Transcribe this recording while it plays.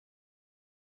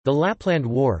The Lapland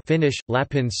War Finnish,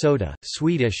 Lappinsota,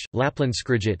 Swedish,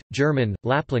 Laplandskriget, German,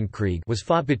 Laplandkrieg was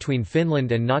fought between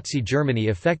Finland and Nazi Germany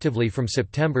effectively from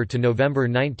September to November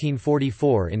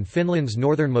 1944 in Finland's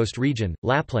northernmost region,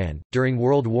 Lapland, during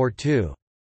World War II.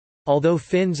 Although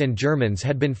Finns and Germans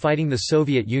had been fighting the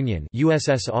Soviet Union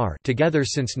 (USSR) together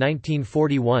since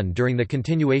 1941 during the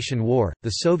Continuation War,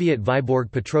 the Soviet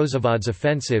Vyborg-Petrozavodsk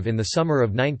offensive in the summer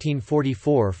of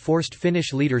 1944 forced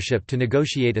Finnish leadership to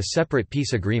negotiate a separate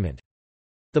peace agreement.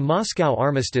 The Moscow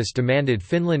Armistice demanded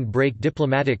Finland break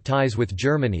diplomatic ties with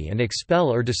Germany and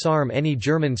expel or disarm any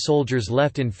German soldiers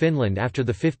left in Finland after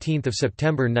 15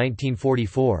 September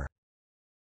 1944.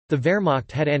 The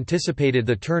Wehrmacht had anticipated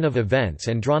the turn of events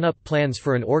and drawn up plans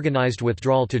for an organized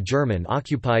withdrawal to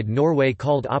German-occupied Norway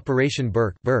called Operation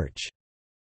Birch.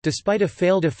 Despite a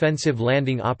failed offensive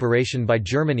landing operation by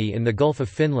Germany in the Gulf of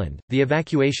Finland, the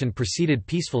evacuation proceeded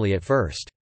peacefully at first.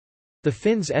 The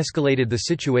Finns escalated the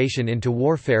situation into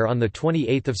warfare on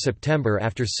 28 September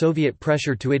after Soviet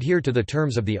pressure to adhere to the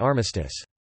terms of the armistice.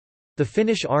 The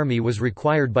Finnish army was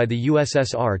required by the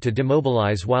USSR to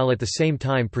demobilize while at the same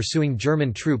time pursuing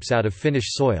German troops out of Finnish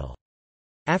soil.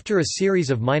 After a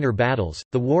series of minor battles,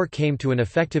 the war came to an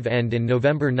effective end in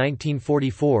November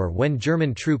 1944 when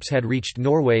German troops had reached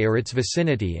Norway or its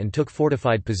vicinity and took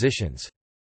fortified positions.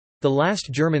 The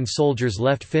last German soldiers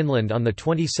left Finland on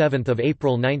 27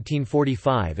 April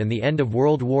 1945 and the end of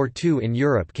World War II in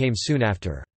Europe came soon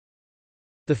after.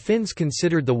 The Finns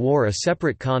considered the war a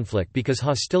separate conflict because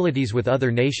hostilities with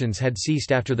other nations had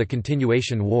ceased after the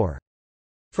Continuation War.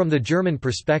 From the German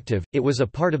perspective, it was a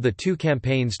part of the two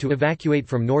campaigns to evacuate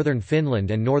from northern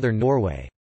Finland and northern Norway.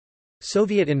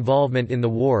 Soviet involvement in the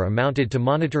war amounted to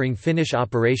monitoring Finnish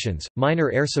operations, minor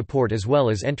air support as well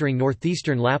as entering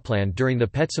northeastern Lapland during the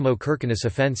Petsamo-Kirkenes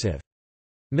offensive.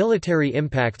 Military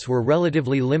impacts were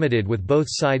relatively limited with both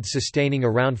sides sustaining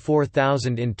around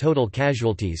 4,000 in total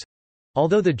casualties.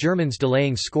 Although the Germans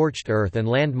delaying scorched earth and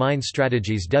land mine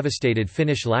strategies devastated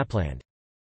Finnish Lapland.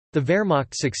 The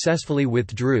Wehrmacht successfully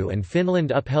withdrew and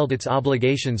Finland upheld its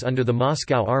obligations under the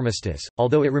Moscow Armistice,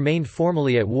 although it remained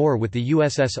formally at war with the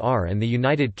USSR and the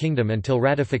United Kingdom until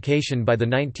ratification by the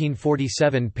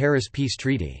 1947 Paris Peace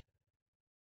Treaty.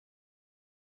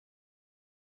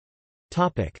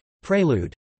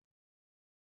 Prelude.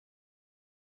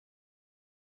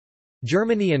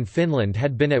 Germany and Finland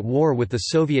had been at war with the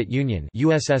Soviet Union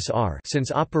 (USSR)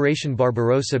 since Operation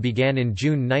Barbarossa began in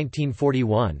June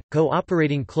 1941,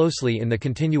 cooperating closely in the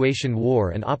Continuation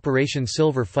War and Operation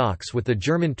Silver Fox with the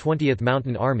German 20th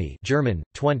Mountain Army (German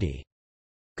 20.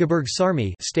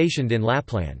 Gebirgsarmee) stationed in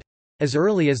Lapland. As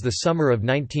early as the summer of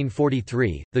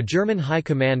 1943, the German High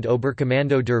Command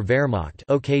Oberkommando der Wehrmacht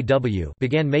 (OKW)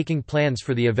 began making plans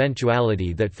for the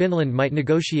eventuality that Finland might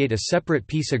negotiate a separate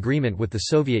peace agreement with the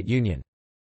Soviet Union.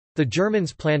 The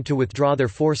Germans planned to withdraw their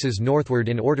forces northward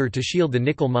in order to shield the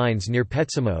nickel mines near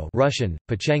Petsamo (Russian: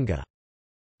 Pechenga).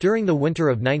 During the winter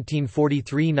of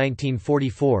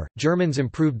 1943–1944, Germans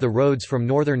improved the roads from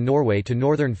northern Norway to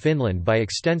northern Finland by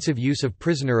extensive use of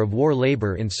prisoner-of-war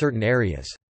labor in certain areas.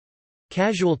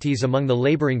 Casualties among the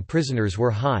laboring prisoners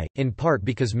were high, in part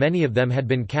because many of them had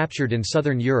been captured in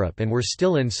southern Europe and were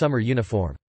still in summer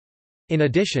uniform. In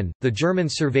addition, the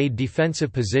Germans surveyed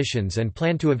defensive positions and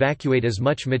planned to evacuate as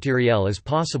much materiel as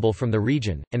possible from the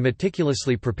region, and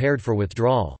meticulously prepared for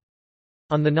withdrawal.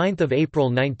 On 9 April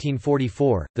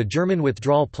 1944, the German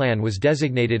withdrawal plan was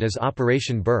designated as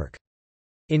Operation Birch.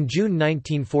 In June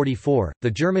 1944, the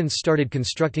Germans started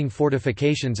constructing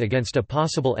fortifications against a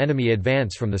possible enemy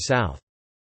advance from the south.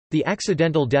 The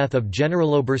accidental death of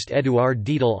Generaloberst Eduard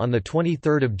Dietl on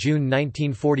 23 June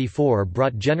 1944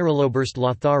 brought Generaloberst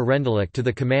Lothar Rendulic to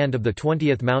the command of the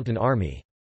 20th Mountain Army.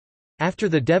 After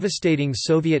the devastating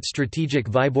Soviet strategic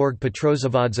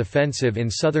Vyborg-Petrozavodsk offensive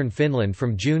in southern Finland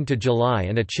from June to July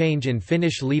and a change in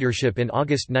Finnish leadership in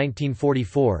August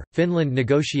 1944, Finland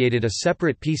negotiated a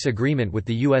separate peace agreement with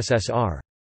the USSR.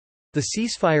 The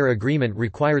ceasefire agreement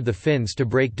required the Finns to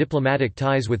break diplomatic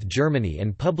ties with Germany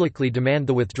and publicly demand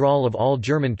the withdrawal of all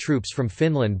German troops from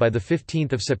Finland by 15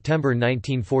 September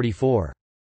 1944.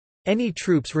 Any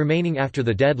troops remaining after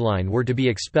the deadline were to be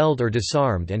expelled or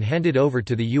disarmed and handed over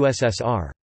to the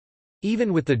USSR.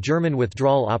 Even with the German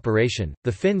withdrawal operation,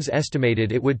 the Finns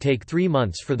estimated it would take 3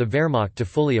 months for the Wehrmacht to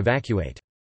fully evacuate.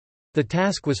 The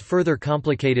task was further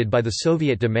complicated by the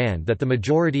Soviet demand that the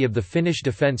majority of the Finnish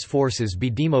defense forces be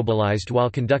demobilized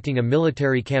while conducting a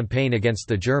military campaign against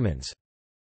the Germans.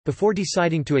 Before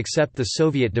deciding to accept the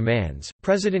Soviet demands,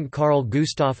 President Carl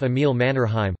Gustaf Emil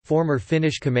Mannerheim, former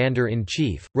Finnish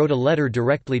commander-in-chief, wrote a letter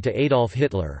directly to Adolf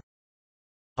Hitler.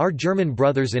 "Our German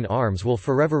brothers in arms will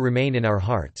forever remain in our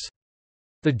hearts.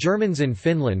 The Germans in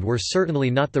Finland were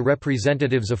certainly not the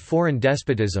representatives of foreign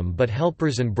despotism but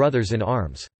helpers and brothers in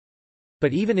arms.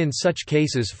 But even in such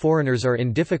cases foreigners are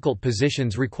in difficult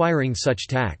positions requiring such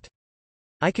tact.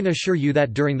 I can assure you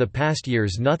that during the past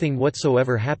years nothing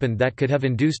whatsoever happened that could have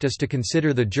induced us to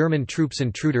consider the German troops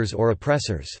intruders or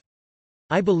oppressors.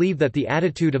 I believe that the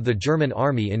attitude of the German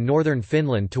army in northern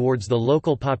Finland towards the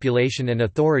local population and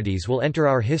authorities will enter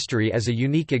our history as a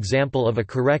unique example of a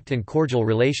correct and cordial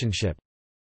relationship.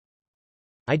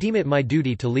 I deem it my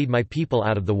duty to lead my people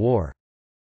out of the war.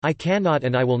 I cannot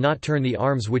and I will not turn the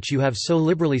arms which you have so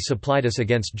liberally supplied us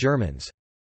against Germans.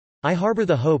 I harbor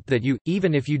the hope that you,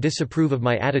 even if you disapprove of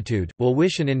my attitude, will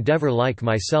wish and endeavor like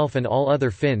myself and all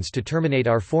other Finns to terminate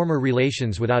our former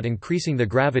relations without increasing the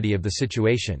gravity of the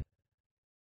situation.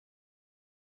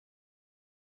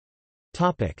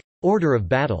 Order of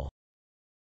battle.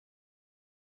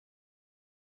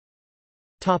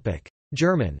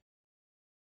 German.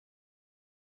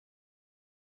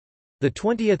 The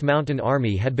 20th Mountain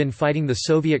Army had been fighting the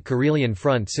Soviet Karelian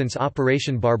Front since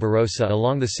Operation Barbarossa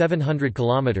along the 700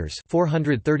 kilometers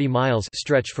 (430 miles)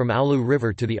 stretch from Oulu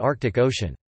River to the Arctic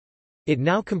Ocean. It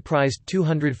now comprised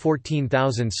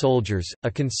 214,000 soldiers,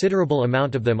 a considerable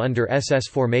amount of them under SS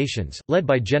formations, led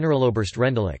by Generaloberst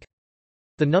Rendulic.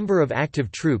 The number of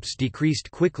active troops decreased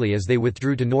quickly as they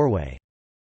withdrew to Norway.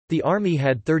 The army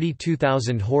had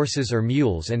 32,000 horses or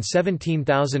mules and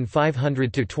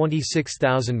 17,500 to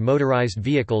 26,000 motorized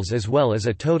vehicles as well as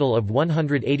a total of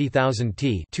 180,000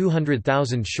 t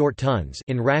 200,000 short tons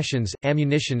in rations,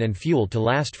 ammunition and fuel to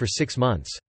last for 6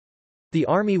 months. The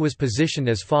army was positioned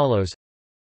as follows: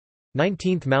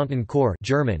 19th Mountain Corps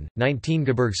German, 19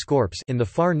 Gebirgskorps in the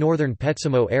far northern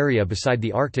Petsamo area beside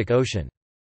the Arctic Ocean.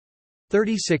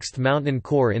 36th Mountain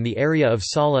Corps in the area of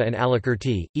Salla and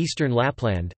Alakurti, eastern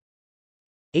Lapland.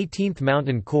 18th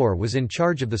Mountain Corps was in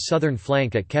charge of the southern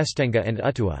flank at Kestenga and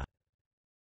Uttua.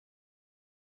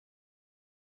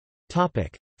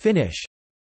 Finnish.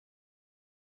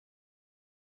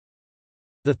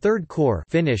 The 3rd Corps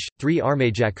Finnish, 3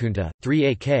 Armeijakunta, 3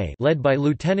 AK led by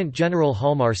Lieutenant General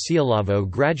Halmar Sialavo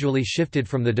gradually shifted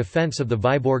from the defence of the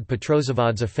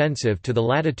Vyborg-Petrozavodsk offensive to the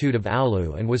latitude of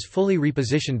Oulu and was fully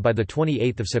repositioned by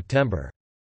 28 September.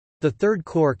 The 3rd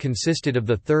Corps consisted of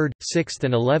the 3rd, 6th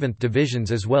and 11th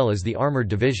Divisions as well as the Armoured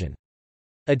Division.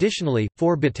 Additionally,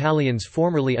 4 battalions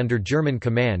formerly under German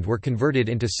command were converted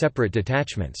into separate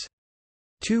detachments.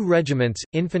 2 regiments,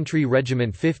 Infantry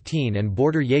Regiment 15 and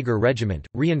Border Jaeger Regiment,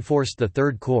 reinforced the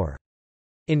 3rd Corps.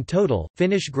 In total,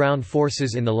 Finnish ground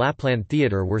forces in the Lapland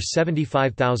theatre were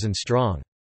 75,000 strong.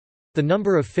 The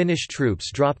number of Finnish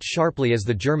troops dropped sharply as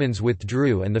the Germans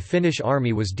withdrew and the Finnish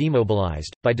army was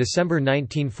demobilized. By December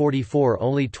 1944,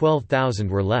 only 12,000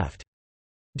 were left.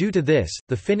 Due to this,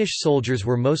 the Finnish soldiers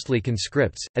were mostly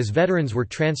conscripts, as veterans were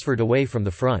transferred away from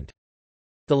the front.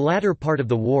 The latter part of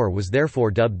the war was therefore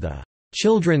dubbed the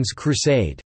Children's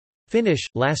Crusade, Finnish,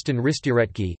 Lasten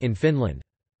ristiretki in Finland.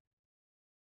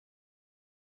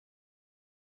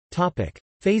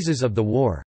 Phases of the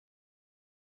war.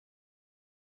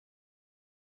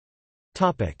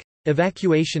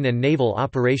 Evacuation and naval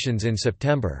operations in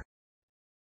September.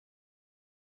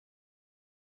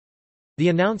 The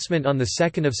announcement on 2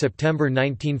 September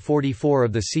 1944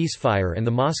 of the ceasefire and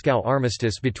the Moscow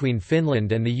armistice between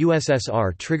Finland and the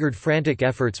USSR triggered frantic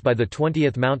efforts by the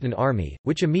 20th Mountain Army,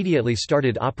 which immediately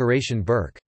started Operation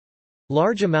Berk.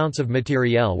 Large amounts of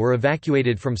materiel were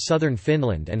evacuated from southern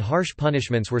Finland and harsh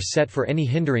punishments were set for any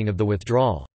hindering of the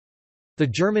withdrawal. The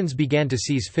Germans began to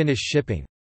seize Finnish shipping.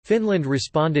 Finland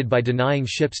responded by denying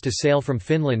ships to sail from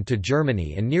Finland to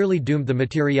Germany and nearly doomed the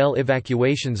materiel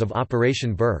evacuations of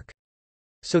Operation Berk.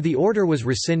 So the order was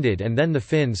rescinded and then the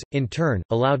Finns, in turn,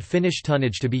 allowed Finnish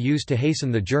tonnage to be used to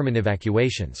hasten the German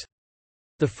evacuations.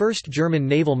 The first German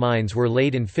naval mines were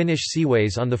laid in Finnish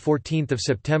seaways on 14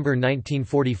 September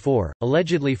 1944,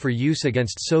 allegedly for use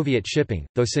against Soviet shipping,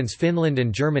 though since Finland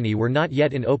and Germany were not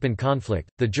yet in open conflict,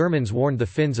 the Germans warned the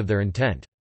Finns of their intent.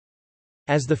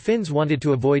 As the Finns wanted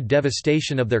to avoid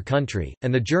devastation of their country,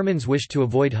 and the Germans wished to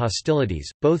avoid hostilities,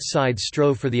 both sides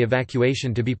strove for the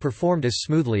evacuation to be performed as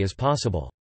smoothly as possible.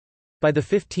 By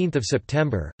 15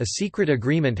 September, a secret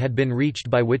agreement had been reached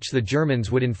by which the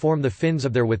Germans would inform the Finns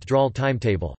of their withdrawal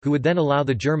timetable, who would then allow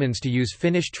the Germans to use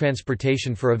Finnish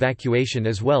transportation for evacuation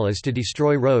as well as to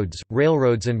destroy roads,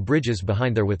 railroads and bridges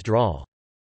behind their withdrawal.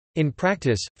 In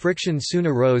practice, friction soon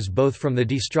arose both from the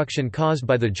destruction caused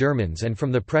by the Germans and from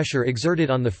the pressure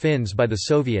exerted on the Finns by the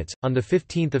Soviets. On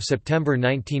 15 September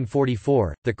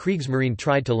 1944, the Kriegsmarine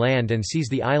tried to land and seize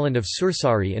the island of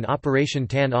Suursaari in Operation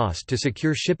Tan Ost to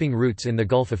secure shipping routes in the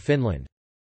Gulf of Finland.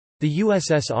 The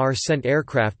USSR sent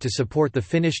aircraft to support the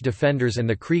Finnish defenders and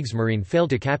the Kriegsmarine failed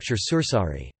to capture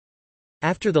Suursaari.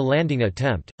 After the landing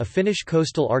attempt, a Finnish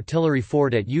coastal artillery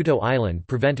fort at Uto Island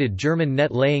prevented German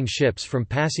net-laying ships from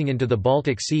passing into the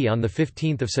Baltic Sea on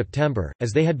 15 September,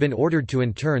 as they had been ordered to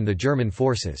intern the German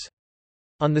forces.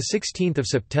 On 16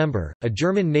 September, a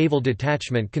German naval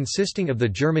detachment consisting of the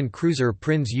German cruiser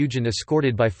Prinz Eugen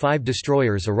escorted by 5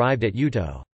 destroyers arrived at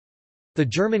Uto. The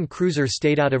German cruiser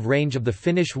stayed out of range of the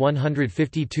Finnish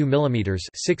 152 mm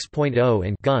 (6.0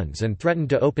 and guns and threatened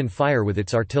to open fire with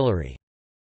its artillery.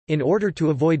 In order to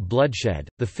avoid bloodshed,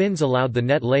 the Finns allowed the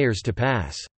net layers to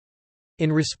pass.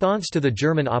 In response to the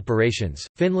German operations,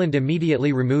 Finland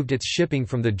immediately removed its shipping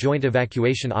from the joint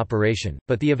evacuation operation,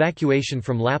 but the evacuation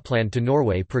from Lapland to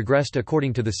Norway progressed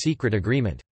according to the secret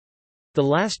agreement. The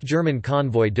last German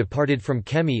convoy departed from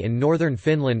Kemi in northern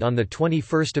Finland on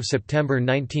 21 September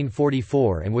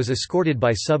 1944 and was escorted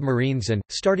by submarines and,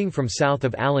 starting from south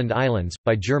of Åland Islands,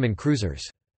 by German cruisers.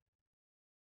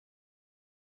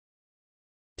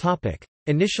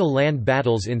 Initial land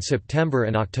battles in September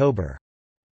and October.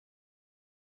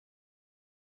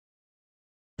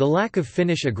 The lack of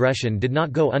Finnish aggression did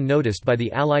not go unnoticed by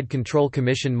the Allied Control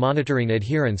Commission monitoring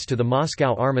adherence to the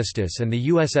Moscow Armistice, and the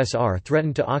USSR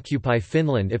threatened to occupy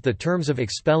Finland if the terms of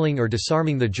expelling or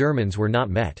disarming the Germans were not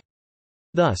met.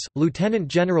 Thus, Lieutenant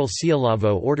General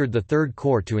Sielavo ordered the Third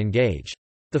Corps to engage.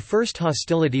 The first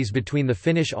hostilities between the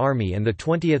Finnish Army and the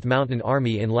 20th Mountain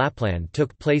Army in Lapland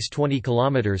took place 20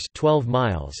 kilometers (12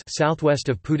 miles) southwest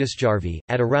of Puhdasjärvi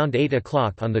at around 8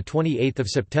 o'clock on the 28th of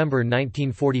September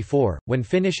 1944, when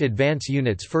Finnish advance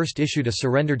units first issued a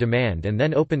surrender demand and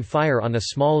then opened fire on a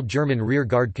small German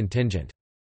rear-guard contingent.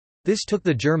 This took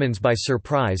the Germans by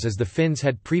surprise, as the Finns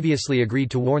had previously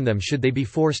agreed to warn them should they be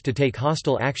forced to take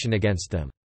hostile action against them.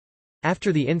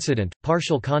 After the incident,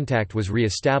 partial contact was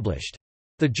re-established.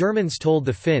 The Germans told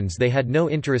the Finns they had no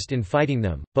interest in fighting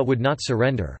them, but would not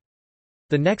surrender.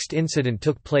 The next incident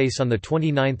took place on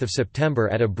 29 September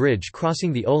at a bridge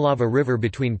crossing the Olava River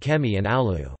between Kemi and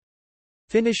Oulu.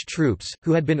 Finnish troops,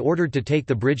 who had been ordered to take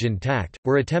the bridge intact,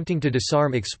 were attempting to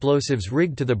disarm explosives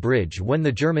rigged to the bridge when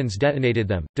the Germans detonated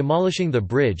them, demolishing the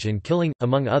bridge and killing,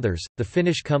 among others, the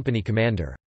Finnish company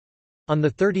commander. On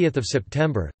 30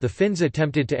 September, the Finns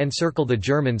attempted to encircle the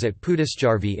Germans at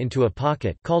Puhdasjärvi into a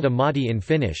pocket called a mati in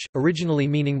Finnish, originally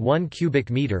meaning 1 cubic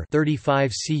metre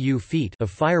 35 cu feet of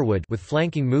firewood, with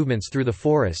flanking movements through the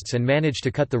forests, and managed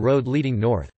to cut the road leading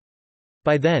north.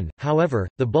 By then, however,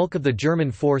 the bulk of the German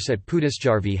force at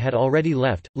Puhdasjärvi had already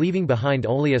left, leaving behind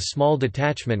only a small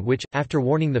detachment which, after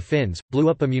warning the Finns, blew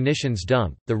up a munitions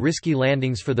dump. The risky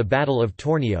landings for the Battle of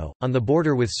Tornio, on the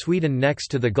border with Sweden next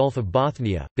to the Gulf of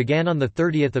Bothnia, began on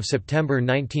 30 September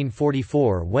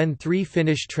 1944 when 3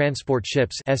 Finnish transport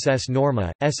ships SS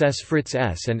Norma, SS Fritz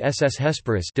S and SS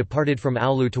Hesperus departed from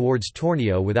Oulu towards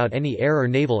Tornio without any air or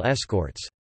naval escorts.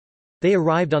 They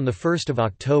arrived on 1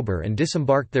 October and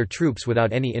disembarked their troops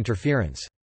without any interference.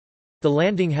 The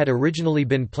landing had originally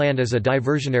been planned as a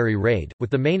diversionary raid,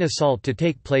 with the main assault to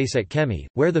take place at Kemi,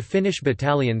 where the Finnish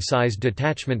battalion-sized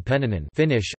detachment Pennanen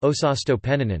 (Finnish, Osasto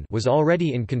Pennanen) was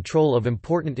already in control of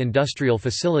important industrial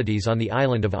facilities on the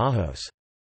island of Ahos.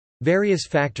 Various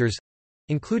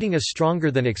factors—including a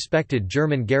stronger-than-expected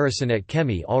German garrison at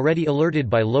Kemi already alerted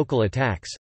by local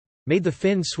attacks— made the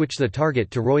Finns switch the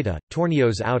target to Roita,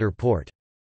 Tornio's outer port.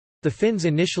 The Finns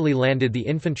initially landed the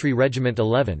Infantry Regiment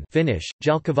 11 (Finnish,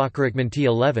 Jalkavakkarekmentti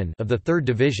 11) of the 3rd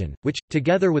Division, which,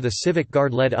 together with a Civic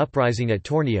Guard-led uprising at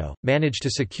Tornio, managed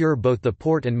to secure both the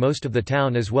port and most of the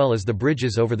town as well as the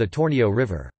bridges over the Tornio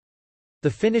River. The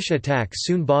Finnish attack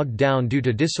soon bogged down due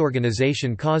to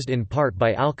disorganization caused in part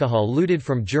by alcohol looted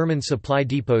from German supply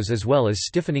depots as well as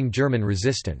stiffening German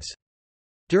resistance.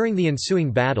 During the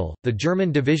ensuing battle, the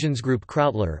German Divisionsgruppe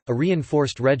Krautler, a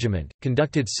reinforced regiment,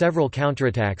 conducted several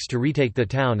counterattacks to retake the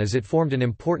town as it formed an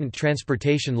important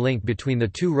transportation link between the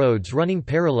two roads running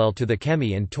parallel to the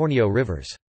Kemi and Tornio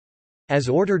rivers. As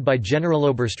ordered by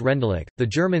Generaloberst Rendulic, the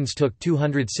Germans took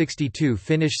 262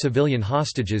 Finnish civilian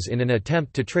hostages in an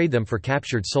attempt to trade them for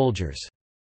captured soldiers.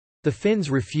 The Finns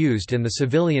refused and the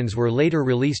civilians were later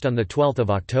released on 12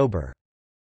 October.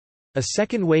 A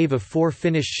second wave of 4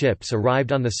 Finnish ships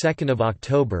arrived on 2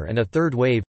 October and a third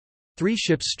wave—3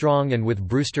 ships strong and with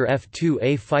Brewster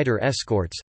F-2A fighter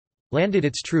escorts—landed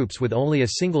its troops with only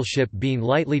a single ship being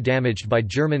lightly damaged by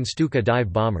German Stuka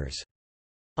dive bombers.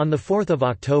 On 4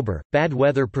 October, bad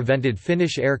weather prevented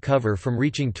Finnish air cover from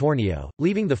reaching Tornio,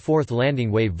 leaving the 4th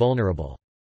landing wave vulnerable.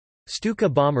 Stuka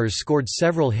bombers scored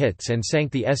several hits and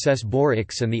sank the SS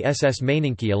Borix and the SS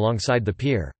Maininki alongside the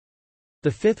pier. The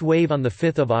fifth wave on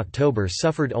 5 October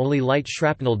suffered only light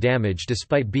shrapnel damage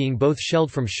despite being both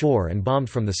shelled from shore and bombed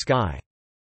from the sky.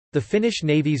 The Finnish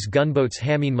Navy's gunboats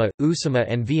Hämeenmaa, Uusimaa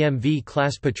and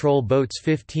VMV-class patrol boats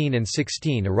 15 and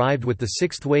 16 arrived with the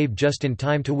sixth wave just in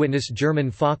time to witness German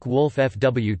Focke-Wulf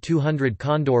Fw-200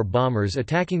 Condor bombers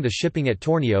attacking the shipping at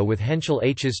Tornio with Henschel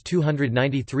H's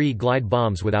 293 glide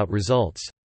bombs without results.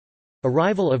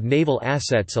 Arrival of naval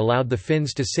assets allowed the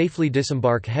Finns to safely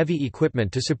disembark heavy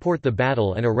equipment to support the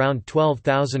battle, and around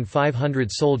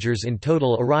 12,500 soldiers in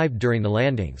total arrived during the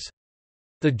landings.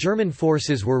 The German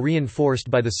forces were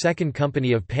reinforced by the 2nd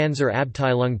Company of Panzer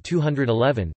Abteilung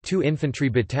 211, 2 infantry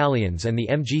battalions and the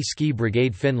MG Ski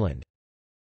Brigade Finland.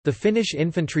 The Finnish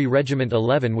Infantry Regiment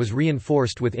 11 was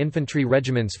reinforced with infantry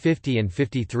regiments 50 and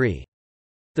 53.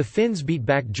 The Finns beat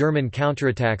back German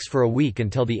counterattacks for a week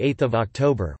until 8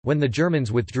 October, when the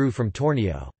Germans withdrew from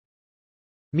Tornio.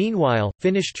 Meanwhile,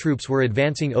 Finnish troops were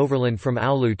advancing overland from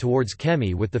Oulu towards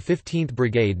Kemi, with the 15th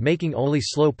Brigade making only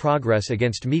slow progress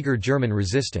against meagre German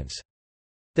resistance.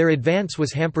 Their advance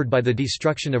was hampered by the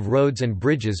destruction of roads and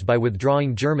bridges by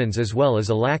withdrawing Germans, as well as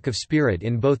a lack of spirit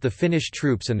in both the Finnish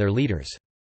troops and their leaders.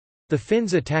 The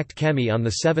Finns attacked Kemi on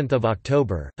 7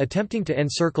 October, attempting to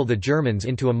encircle the Germans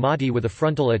into a motti with a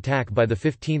frontal attack by the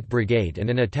 15th Brigade and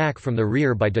an attack from the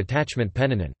rear by Detachment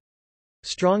Pennanen.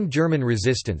 Strong German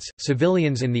resistance,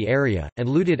 civilians in the area, and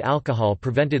looted alcohol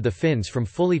prevented the Finns from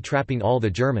fully trapping all the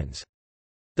Germans.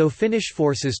 Though Finnish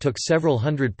forces took several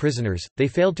hundred prisoners, they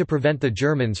failed to prevent the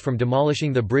Germans from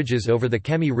demolishing the bridges over the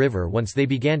Kemi River once they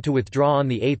began to withdraw on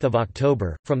 8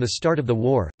 October. From the start of the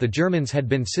war, the Germans had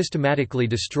been systematically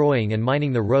destroying and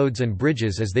mining the roads and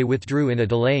bridges as they withdrew in a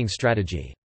delaying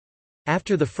strategy.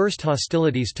 After the first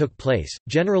hostilities took place,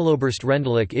 Generaloberst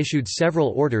Rendulic issued several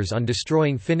orders on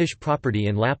destroying Finnish property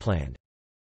in Lapland.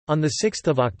 On 6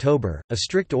 October, a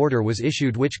strict order was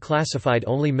issued which classified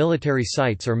only military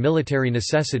sites or military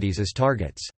necessities as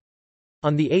targets.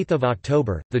 On 8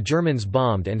 October, the Germans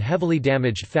bombed and heavily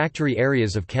damaged factory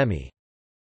areas of Kemi.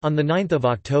 On 9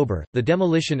 October, the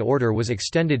demolition order was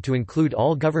extended to include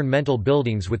all governmental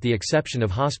buildings with the exception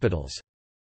of hospitals.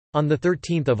 On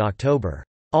 13 October,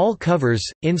 all covers,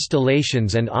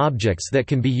 installations and objects that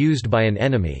can be used by an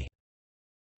enemy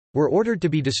were ordered to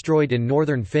be destroyed in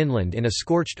northern Finland in a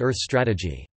scorched earth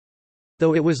strategy.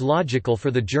 Though it was logical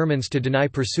for the Germans to deny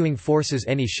pursuing forces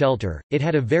any shelter, it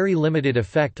had a very limited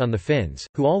effect on the Finns,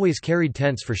 who always carried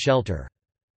tents for shelter.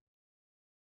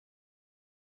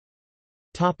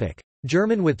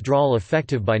 German withdrawal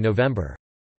effective by November.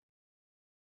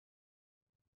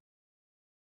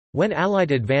 When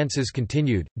Allied advances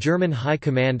continued, German High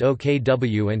Command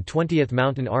OKW and 20th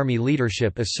Mountain Army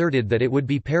leadership asserted that it would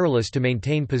be perilous to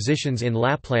maintain positions in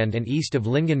Lapland and east of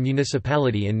Lyngen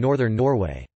municipality in northern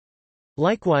Norway.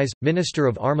 Likewise, Minister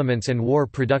of Armaments and War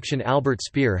Production Albert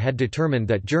Speer had determined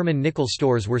that German nickel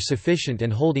stores were sufficient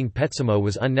and holding Petsamo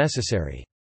was unnecessary.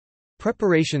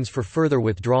 Preparations for further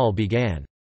withdrawal began.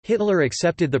 Hitler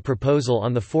accepted the proposal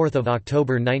on 4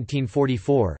 October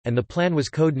 1944, and the plan was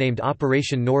codenamed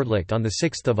Operation Nordlicht on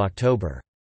 6 October.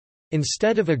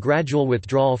 Instead of a gradual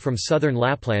withdrawal from southern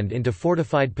Lapland into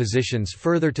fortified positions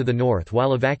further to the north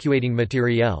while evacuating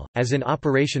materiel, as in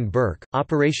Operation Berk,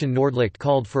 Operation Nordlicht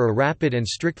called for a rapid and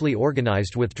strictly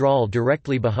organized withdrawal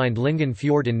directly behind Lyngen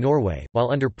Fjord in Norway,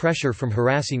 while under pressure from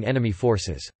harassing enemy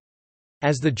forces.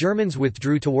 As the Germans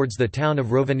withdrew towards the town of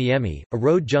Rovaniemi, a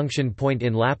road junction point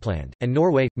in Lapland, and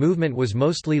Norway, movement was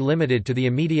mostly limited to the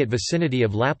immediate vicinity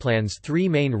of Lapland's 3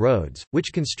 main roads,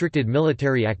 which constricted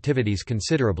military activities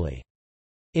considerably.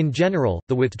 In general,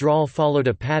 the withdrawal followed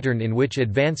a pattern in which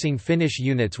advancing Finnish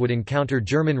units would encounter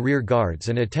German rear guards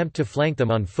and attempt to flank them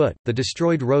on foot, the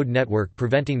destroyed road network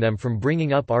preventing them from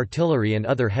bringing up artillery and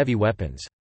other heavy weapons.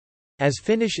 As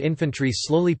Finnish infantry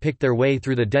slowly picked their way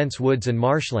through the dense woods and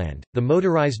marshland, the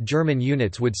motorized German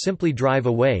units would simply drive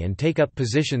away and take up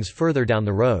positions further down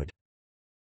the road.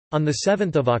 On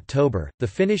 7 October, the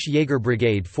Finnish Jaeger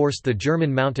Brigade forced the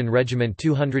German Mountain Regiment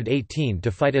 218 to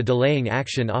fight a delaying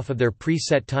action off of their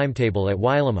pre-set timetable at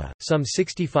Wiilima, some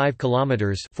 65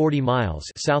 kilometers (40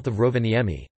 miles) south of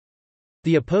Rovaniemi.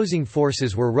 The opposing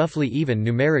forces were roughly even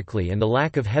numerically, and the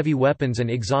lack of heavy weapons and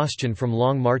exhaustion from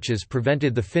long marches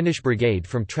prevented the Finnish brigade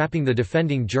from trapping the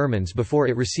defending Germans before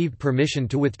it received permission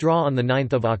to withdraw on 9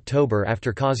 October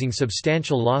after causing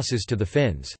substantial losses to the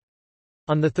Finns.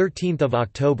 On 13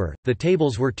 October, the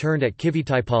tables were turned at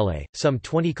Kivitaipale, some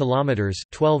 20 kilometers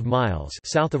 (12 miles)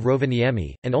 south of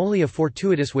Rovaniemi, and only a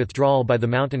fortuitous withdrawal by the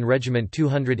Mountain Regiment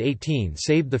 218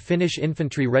 saved the Finnish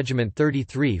Infantry Regiment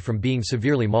 33 from being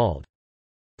severely mauled.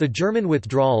 The German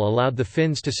withdrawal allowed the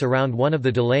Finns to surround one of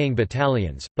the delaying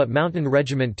battalions, but Mountain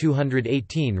Regiment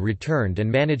 218 returned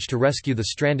and managed to rescue the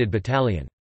stranded battalion.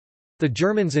 The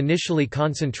Germans initially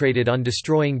concentrated on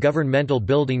destroying governmental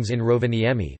buildings in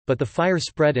Rovaniemi, but the fire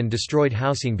spread and destroyed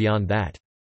housing beyond that.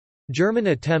 German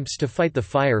attempts to fight the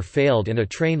fire failed and a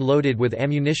train loaded with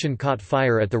ammunition caught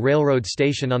fire at the railroad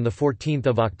station on 14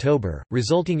 October,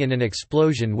 resulting in an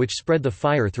explosion which spread the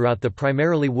fire throughout the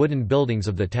primarily wooden buildings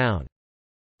of the town.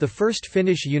 The first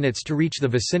Finnish units to reach the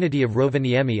vicinity of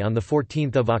Rovaniemi on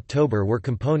 14 October were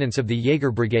components of the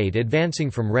Jaeger Brigade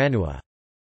advancing from Ranua.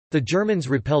 The Germans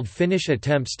repelled Finnish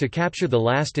attempts to capture the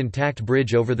last intact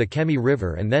bridge over the Kemi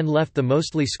River and then left the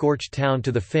mostly scorched town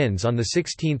to the Finns on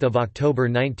 16 October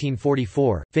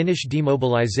 1944. Finnish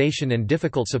demobilization and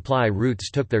difficult supply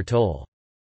routes took their toll.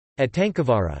 At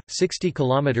Tankavaara, 60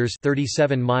 kilometers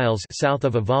 (37 miles) south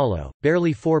of Ivalo,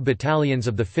 barely 4 battalions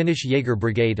of the Finnish Jaeger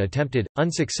Brigade attempted,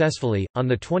 unsuccessfully, on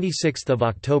the 26th of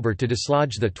October to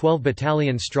dislodge the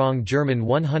 12-battalion-strong German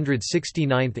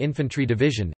 169th Infantry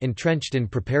Division, entrenched in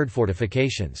prepared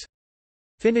fortifications.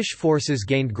 Finnish forces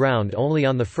gained ground only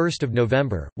on the 1st of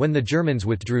November, when the Germans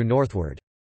withdrew northward.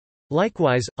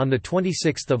 Likewise, on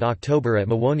 26 October at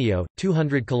Muonio,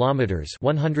 200 kilometers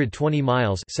 (120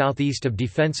 miles) southeast of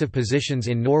defensive positions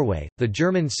in Norway, the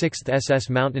German 6th SS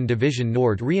Mountain Division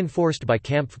Nord, reinforced by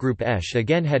Kampfgruppe Esch,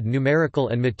 again had numerical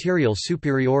and material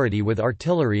superiority with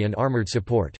artillery and armored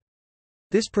support.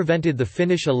 This prevented the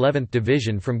Finnish 11th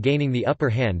Division from gaining the upper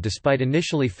hand despite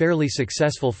initially fairly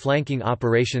successful flanking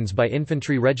operations by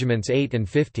infantry regiments 8 and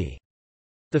 50.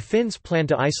 The Finns planned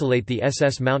to isolate the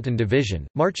SS Mountain Division,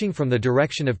 marching from the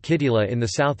direction of Kittilä in the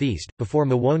southeast, before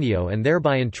Muonio and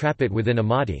thereby entrap it within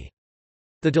Amati.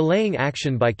 The delaying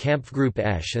action by Kampfgruppe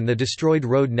Esch and the destroyed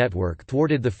road network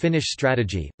thwarted the Finnish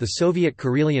strategy. The Soviet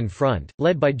Karelian Front,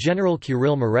 led by General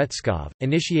Kirill Meretskov,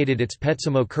 initiated its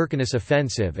Petsamo-Kirkenes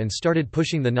offensive and started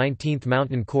pushing the 19th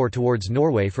Mountain Corps towards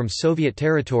Norway from Soviet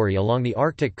territory along the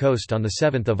Arctic coast on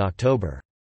 7 October.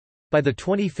 By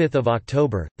 25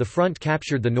 October, the front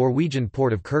captured the Norwegian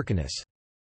port of Kirkenes.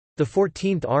 The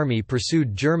 14th Army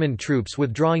pursued German troops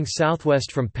withdrawing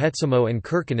southwest from Petsamo and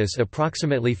Kirkenes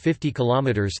approximately 50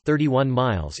 kilometers (31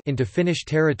 miles) into Finnish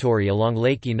territory along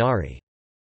Lake Inari.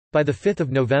 By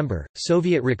 5 November,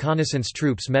 Soviet reconnaissance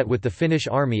troops met with the Finnish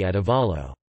army at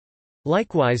Ivalo.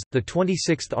 Likewise, the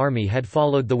 26th Army had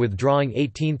followed the withdrawing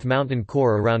 18th Mountain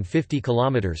Corps around 50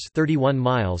 kilometers (31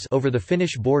 miles) over the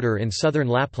Finnish border in southern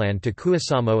Lapland to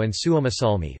Kuusamo and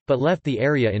Suomussalmi, but left the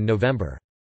area in November.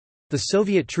 The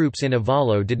Soviet troops in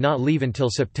Ivalo did not leave until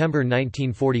September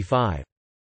 1945.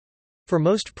 For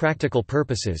most practical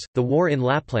purposes, the war in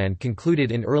Lapland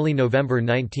concluded in early November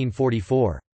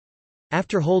 1944.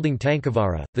 After holding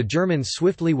Tankavaara, the Germans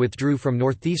swiftly withdrew from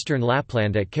northeastern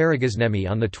Lapland at Karagisniemi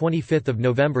on 25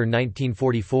 November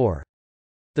 1944.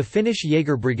 The Finnish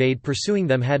Jaeger Brigade pursuing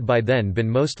them had by then been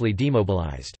mostly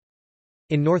demobilized.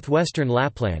 In northwestern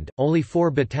Lapland, only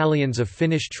 4 battalions of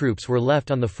Finnish troops were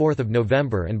left on 4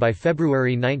 November and by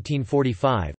February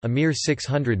 1945, a mere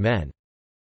 600 men.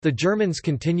 The Germans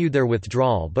continued their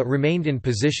withdrawal but remained in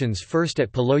positions first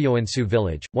at Palojoensu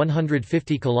village,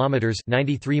 150 kilometers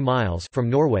 (93 miles) from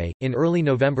Norway, in early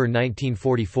November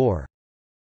 1944.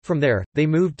 From there, they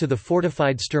moved to the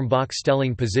fortified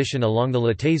Sturmbak-Stelling position along the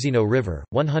Latazino River,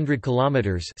 100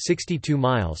 kilometers (62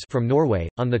 miles) from Norway,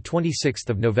 on the 26th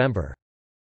of November.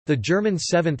 The German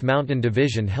 7th Mountain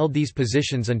Division held these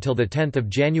positions until 10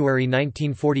 January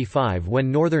 1945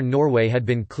 when northern Norway had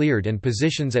been cleared and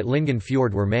positions at Lyngen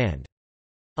Fjord were manned.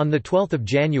 On 12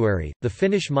 January, the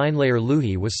Finnish minelayer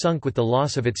Luhi was sunk with the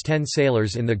loss of its 10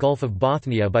 sailors in the Gulf of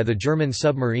Bothnia by the German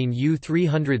submarine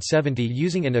U-370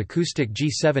 using an acoustic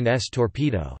G7S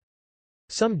torpedo.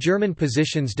 Some German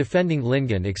positions defending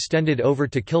Lyngen extended over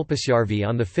to Kilpisjärvi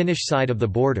on the Finnish side of the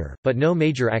border, but no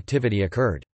major activity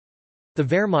occurred. The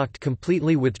Wehrmacht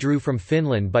completely withdrew from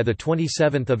Finland by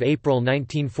 27 April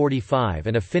 1945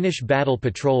 and a Finnish battle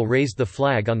patrol raised the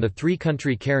flag on the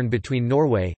three-country cairn between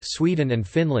Norway, Sweden and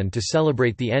Finland to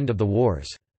celebrate the end of the wars.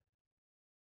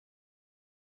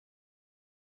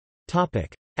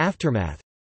 Aftermath.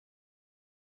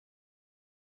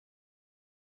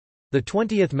 The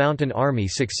 20th Mountain Army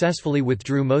successfully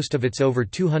withdrew most of its over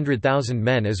 200,000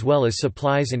 men as well as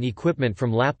supplies and equipment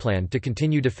from Lapland to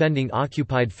continue defending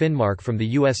occupied Finnmark from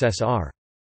the USSR.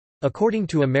 According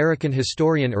to American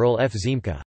historian Earl F.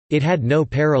 Ziemke, it had no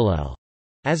parallel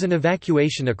as an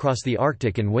evacuation across the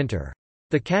Arctic in winter.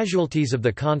 The casualties of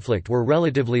the conflict were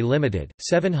relatively limited,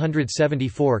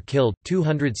 774 killed,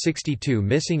 262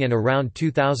 missing and around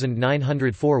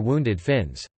 2,904 wounded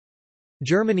Finns.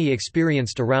 Germany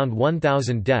experienced around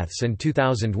 1,000 deaths and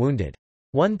 2,000 wounded.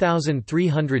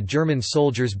 1,300 German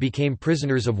soldiers became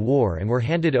prisoners of war and were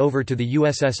handed over to the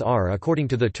USSR according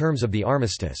to the terms of the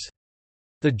armistice.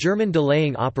 The German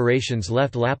delaying operations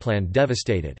left Lapland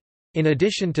devastated. In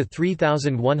addition to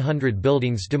 3,100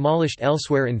 buildings demolished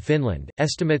elsewhere in Finland,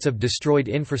 estimates of destroyed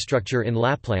infrastructure in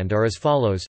Lapland are as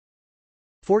follows: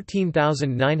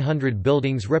 14,900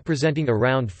 buildings representing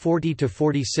around 40 to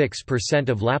 46%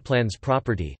 of Lapland's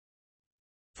property,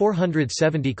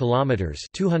 470 kilometers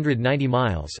 (290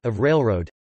 miles) of railroad,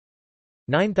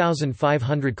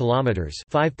 9,500 kilometers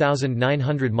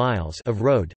 (5,900 miles) of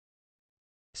road,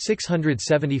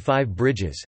 675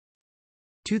 bridges,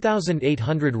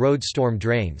 2,800 road storm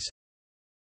drains,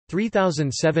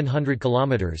 3,700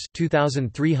 kilometers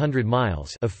 (2,300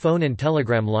 miles) of phone and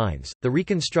telegram lines. The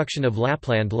reconstruction of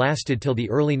Lapland lasted till the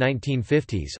early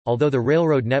 1950s, although the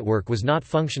railroad network was not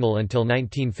functional until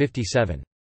 1957.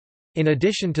 In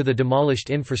addition to the demolished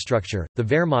infrastructure, the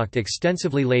Wehrmacht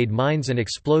extensively laid mines and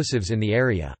explosives in the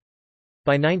area.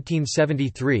 By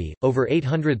 1973, over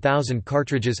 800,000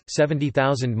 cartridges,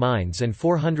 70,000 mines and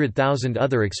 400,000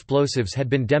 other explosives had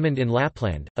been demined in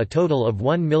Lapland, a total of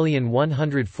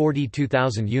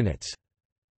 1,142,000 units.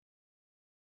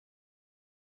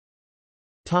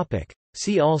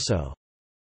 See also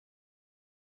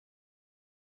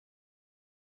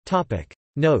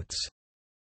Notes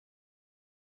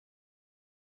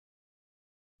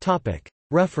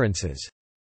References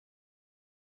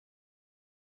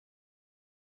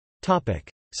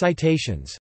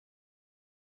Citations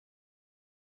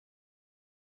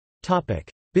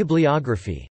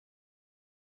Bibliography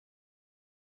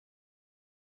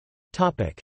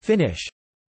Finnish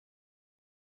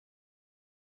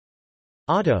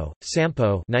Otto,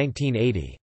 Sampo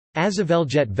 1980.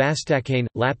 Aseveljet Vastakkain,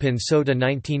 Lapin Sota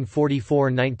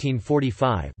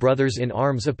 1944–1945 Brothers in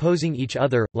Arms Opposing Each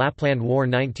Other, Lapland War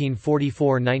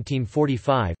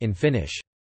 1944–1945 in Finnish.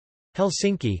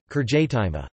 Helsinki,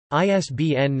 Kirjaitimo.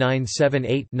 ISBN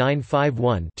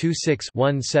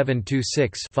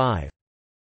 978-951-26-1726-5.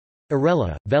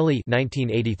 Arella, Veli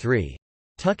 1983.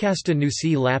 Tukasta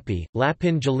Nusi Lappi,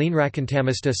 Lapin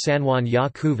Jalinrakantamista Sanwan ja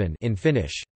Kuvan in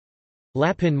Finnish.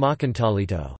 Lapin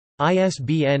Makantalito.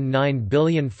 ISBN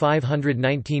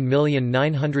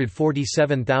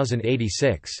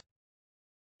 95199470086.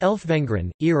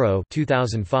 Elfvengren, Eero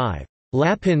 2005.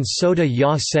 Lapin Sota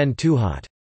ja sen tuhat.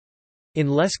 In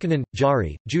Leskinen,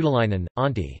 Jari, Judalainen,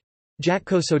 Antti.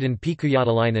 Jakkosodan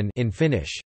Pikujatalainen in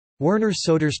Finnish. Werner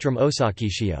Soderström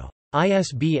Osakishio.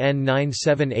 ISBN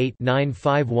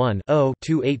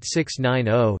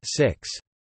 978-951-0-28690-6.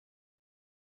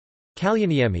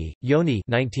 Kaljaniemi, Joni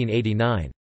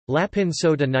 1989. Lapin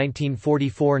Sota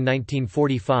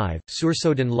 1944–1945,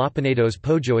 Suursodan Lapinedos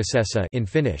Pojoisessa in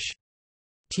Finnish.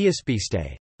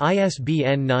 Tiespiste.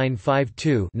 ISBN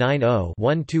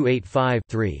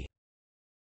 952-90-1285-3.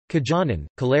 Kajanen,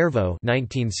 Kalervo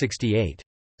 1968.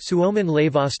 Suomen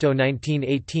Laivasto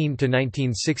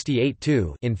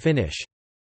 1918–1968-2 in Finnish.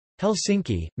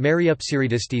 Helsinki,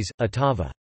 Meriupsiridistis,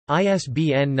 Otava.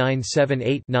 ISBN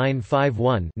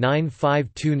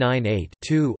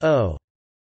 978-951-95298-2-0.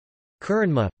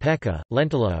 Kurenma, Pekka,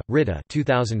 Lentala, Rita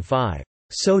 2005.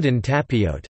 Sodan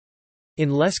Tapiot. In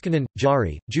Leskinen,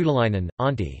 Jari, Judalainen,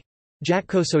 Antti.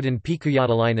 Jakkosodan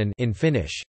Pikujatalainen in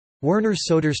Finnish. Werner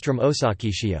Soderström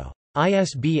Osakishio.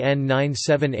 ISBN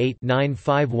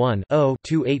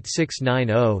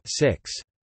 978-951-0-28690-6.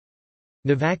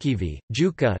 Navakivi,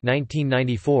 Jukka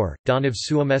 1994, Donav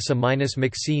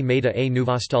Suomessa-miksi meitä ei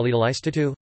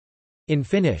nuvastalialaistetu? In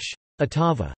Finnish.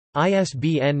 Otava.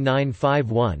 ISBN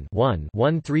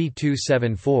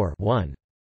 951-1-13274-1.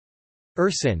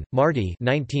 Ursin, Martti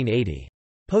 1980.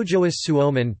 Pojois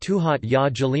Suomen tuhat ja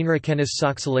Jalinrakennis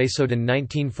Saksalaisuuden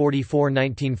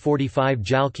 1944–1945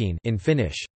 Jalkiin in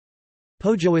Finnish.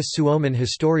 Pojois Suomen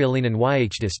historiallinen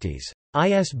vaihdistis.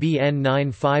 ISBN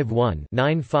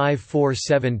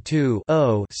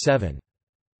 951-95472-0-7.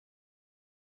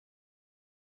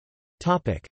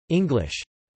 English.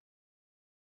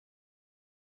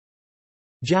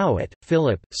 Jowett,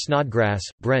 Philip, Snodgrass,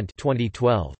 Brent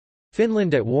 2012.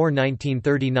 Finland at War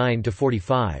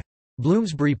 1939–45.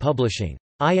 Bloomsbury Publishing.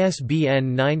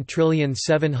 ISBN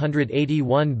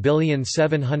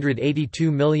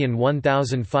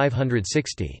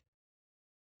 9781782001560.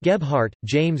 Gebhardt,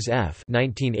 James F.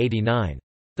 1989.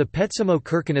 The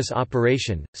Petsamo-Kirkenes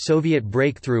Operation, Soviet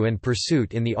Breakthrough and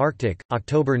Pursuit in the Arctic,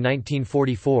 October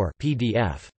 1944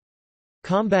 PDF.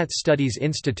 Combat Studies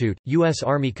Institute, U.S.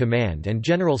 Army Command and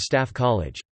General Staff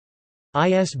College.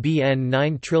 ISBN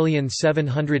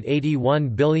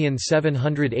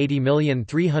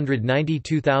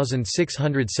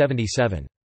 9781780392677.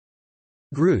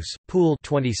 Groos, Poul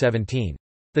 2017.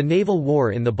 The Naval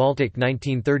War in the Baltic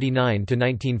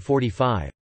 1939–1945.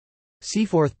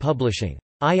 Seaforth Publishing.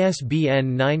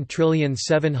 ISBN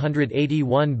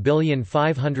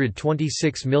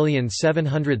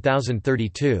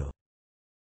 9781526720032.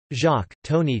 Jacques,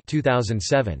 Tony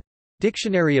 2007.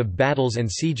 Dictionary of Battles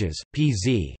and Sieges,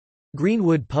 P.Z.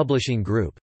 Greenwood Publishing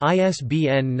Group.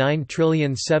 ISBN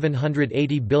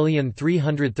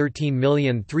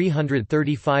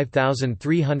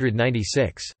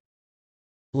 9780313335396.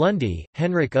 Lundy,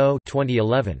 Henrik O.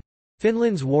 2011.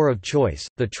 Finland's War of Choice,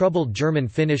 The Troubled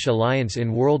German-Finnish Alliance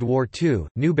in World War II,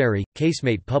 Newbery,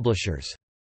 Casemate Publishers.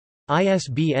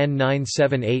 ISBN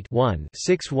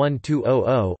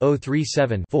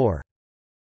 978-1-61200-037-4.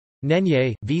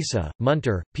 Nenye, Visa,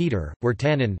 Munter, Peter,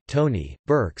 Wirtanen, Tony,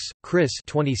 Burks, Chris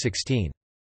 2016.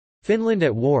 Finland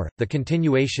at War, The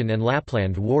Continuation and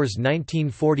Lapland Wars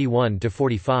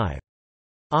 1941–45.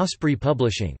 Osprey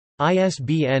Publishing.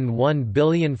 ISBN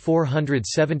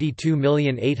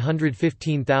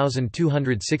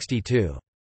 1472815262.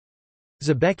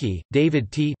 Zabecki,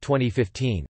 David T.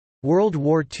 2015. World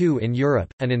War II in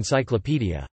Europe, An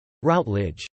Encyclopedia.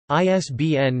 Routledge.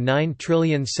 ISBN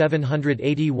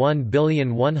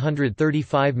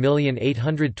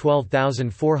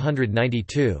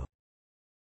 9781135812492.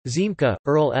 Ziemke,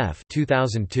 Earl F.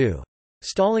 2002.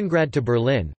 Stalingrad to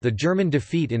Berlin, The German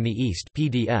Defeat in the East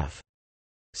PDF.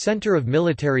 Center of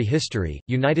Military History,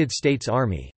 United States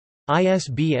Army.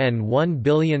 ISBN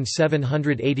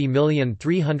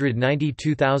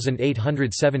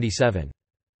 1780392877.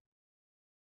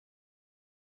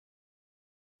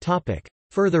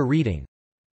 Further reading.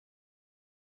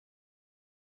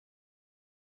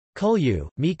 Kulju,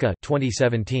 Mika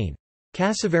 2017.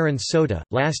 Kassavuoren sota,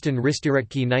 Lasten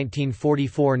ristiretki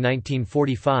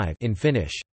 1944–1945 in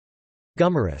Finnish.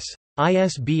 Gumaris.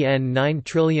 ISBN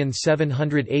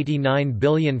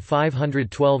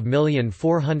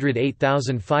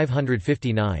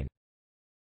 9789512408559.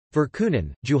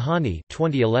 Verkunen, Juhani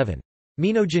 2011.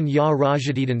 Minojan ja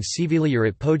Rajadiden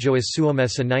Siviiliurit Pojois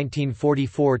Suomessa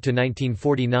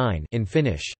 1944–1949 in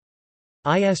Finnish.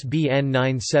 ISBN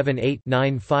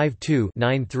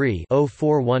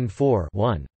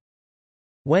 978-952-93-0414-1.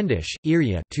 Wendish,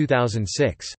 Irja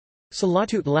 2006.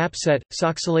 Salatut Lapset,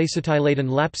 Saksalaisatilaiden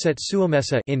Lapset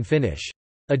Suomessa in Finnish.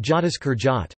 Ajatus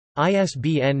Kurjat.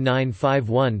 ISBN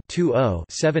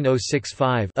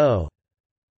 951-20-7065-0.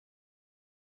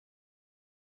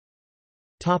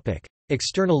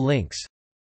 External links.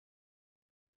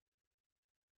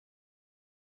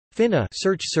 Finna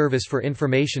search service for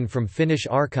information from Finnish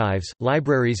archives,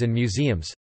 libraries and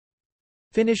museums.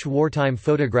 Finnish Wartime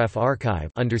Photograph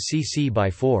Archive under CC by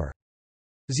 4.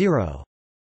 0.